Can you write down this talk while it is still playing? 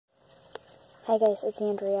Hi guys, it's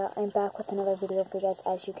Andrea. I'm back with another video for you guys,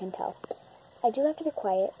 as you can tell. I do have to be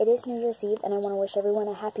quiet. It is New Year's Eve, and I want to wish everyone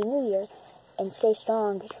a Happy New Year, and stay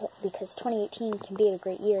strong, because 2018 can be a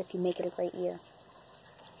great year if you make it a great year.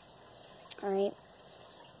 Alright?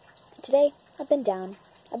 Today, I've been down.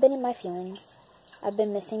 I've been in my feelings. I've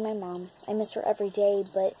been missing my mom. I miss her every day,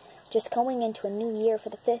 but just going into a new year for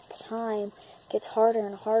the 5th time gets harder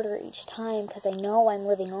and harder each time, because I know I'm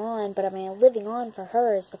living on, but am I living on for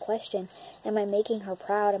her is the question. Am I making her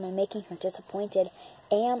proud? Am I making her disappointed?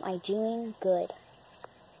 Am I doing good?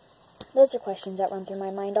 Those are questions that run through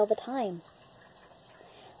my mind all the time.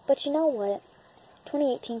 But you know what?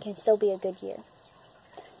 2018 can still be a good year.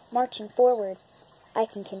 Marching forward, I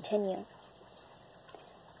can continue.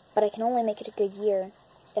 But I can only make it a good year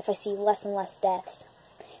if I see less and less deaths.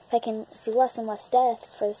 If I can see less and less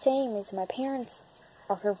deaths for the same reason my parents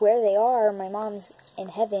are where they are, my mom's in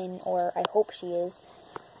heaven, or I hope she is.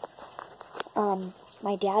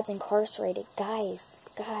 My dad's incarcerated. Guys,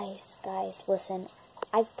 listen.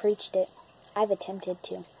 I've preached it. I've attempted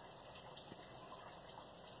to.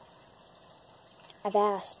 I've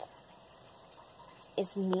asked.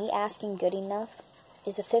 Is me asking good enough?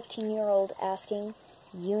 Is a 15-year-old asking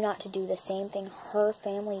you not to do the same thing her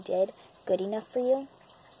family did good enough for you?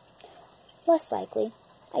 Less likely.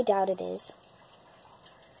 I doubt it is.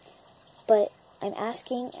 But I'm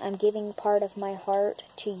asking, I'm giving part of my heart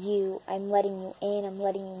to you. I'm letting you in. I'm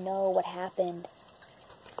letting you know what happened.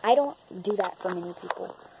 I don't do that for many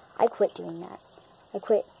people. I quit doing that. I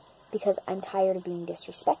quit because I'm tired of being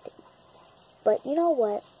disrespected. But you know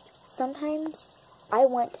what? Sometimes I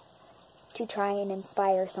want to try and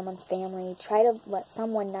inspire someone's family. Try to let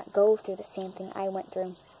someone not go through the same thing I went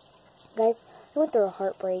through. Guys, I went through a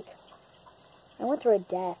heartbreak. I went through a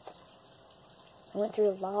death. I went through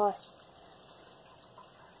a loss.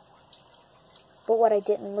 But what I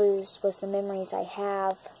didn't lose was the memories I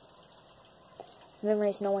have.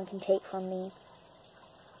 Memories no one can take from me.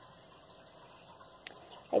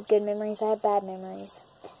 I have good memories, I have bad memories.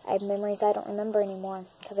 I have memories I don't remember anymore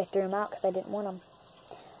because I threw them out because I didn't want them.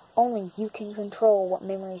 Only you can control what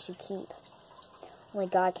memories you keep. Only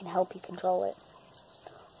God can help you control it.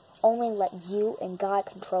 Only let you and God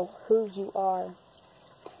control who you are.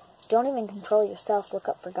 Don't even control yourself. Look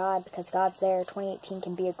up for God, because God's there. 2018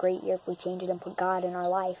 can be a great year if we change it and put God in our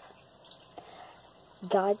life.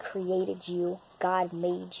 God created you. God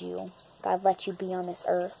made you. God let you be on this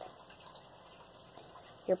earth.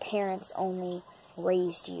 Your parents only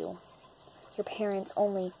raised you. Your parents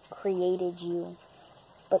only created you.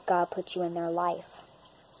 But God put you in their life.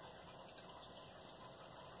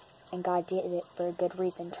 And God did it for a good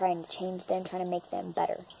reason, trying to change them, trying to make them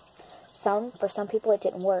better. For some people it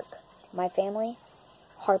didn't work. My family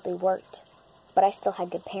hardly worked. But I still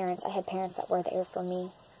had good parents. I had parents that were there for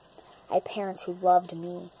me. I had parents who loved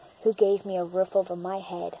me, who gave me a roof over my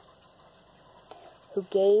head, who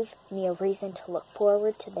gave me a reason to look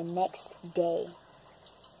forward to the next day.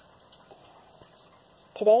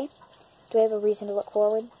 Today, do I have a reason to look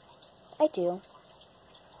forward? I do.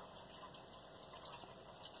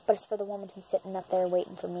 But it's for the woman who's sitting up there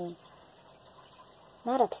waiting for me.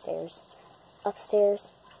 Not upstairs. Upstairs,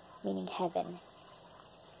 meaning heaven.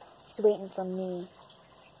 She's waiting for me.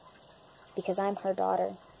 Because I'm her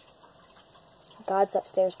daughter. God's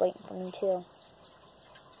upstairs waiting for me too.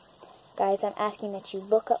 Guys, I'm asking that you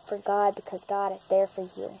look up for God, because God is there for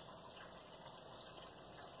you.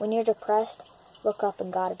 When you're depressed, look up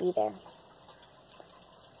and God will be there.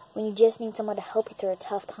 When you just need someone to help you through a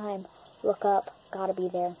tough time, look up, God will be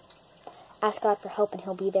there. Ask God for help and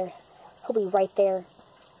He'll be there. He'll be right there.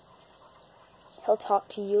 He'll talk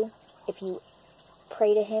to you if you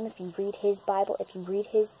pray to Him, if you read His Bible, if you read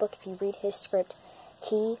His book, if you read His script.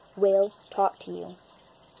 He will talk to you.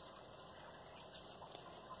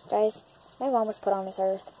 Guys, my mom was put on this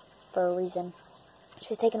earth for a reason. She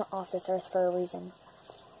was taken off this earth for a reason.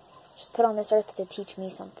 She was put on this earth to teach me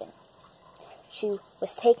something. She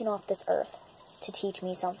was taken off this earth to teach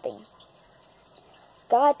me something.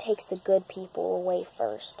 God takes the good people away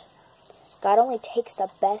first. God only takes the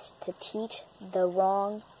best to teach the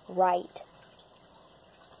wrong right.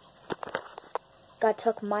 God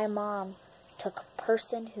took my mom, took a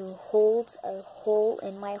person who holds a hole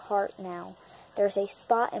in my heart now. There's a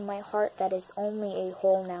spot in my heart that is only a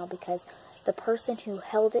hole now, because the person who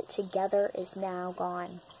held it together is now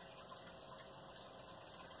gone.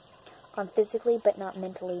 Gone physically, but not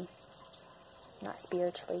mentally. Not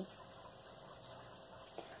spiritually.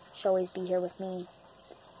 She'll always be here with me.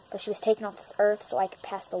 But she was taken off this earth so I could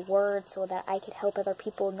pass the word, so that I could help other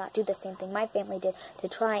people not do the same thing my family did, to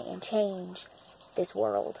try and change this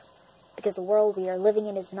world. because the world we are living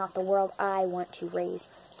in is not the world I want to raise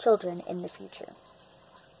children in the future.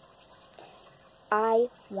 I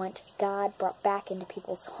want God brought back into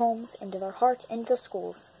people's homes, into their hearts, into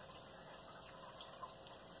schools.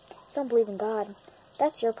 If you don't believe in God,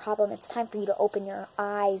 that's your problem. It's time for you to open your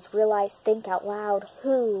eyes, realize, think out loud,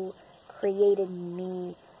 who created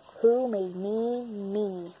me? Who made me,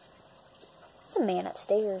 me? It's a man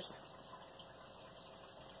upstairs.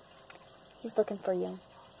 He's looking for you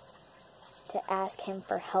to ask him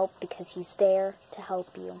for help because he's there to help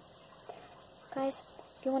you. Guys,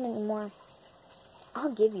 if you want any more,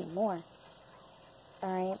 I'll give you more.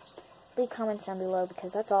 Alright? Leave comments down below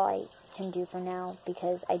because that's all I can do for now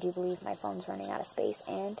because I do believe my phone's running out of space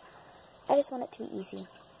and I just want it to be easy.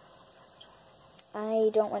 I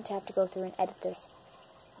don't want to have to go through and edit this.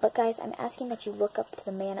 But guys, I'm asking that you look up to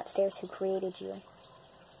the man upstairs who created you.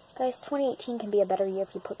 Guys, 2018 can be a better year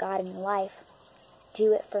if you put God in your life.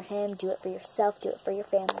 Do it for him, do it for yourself, do it for your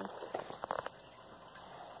family.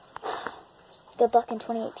 Good luck in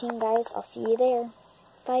 2018, guys. I'll see you there.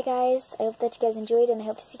 Bye, guys. I hope that you guys enjoyed, and I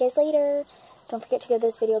hope to see you guys later. Don't forget to give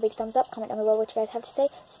this video a big thumbs up. Comment down below what you guys have to say.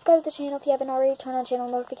 Subscribe to the channel if you haven't already. Turn on channel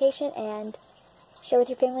notification, and share with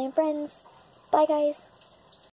your family and friends. Bye, guys.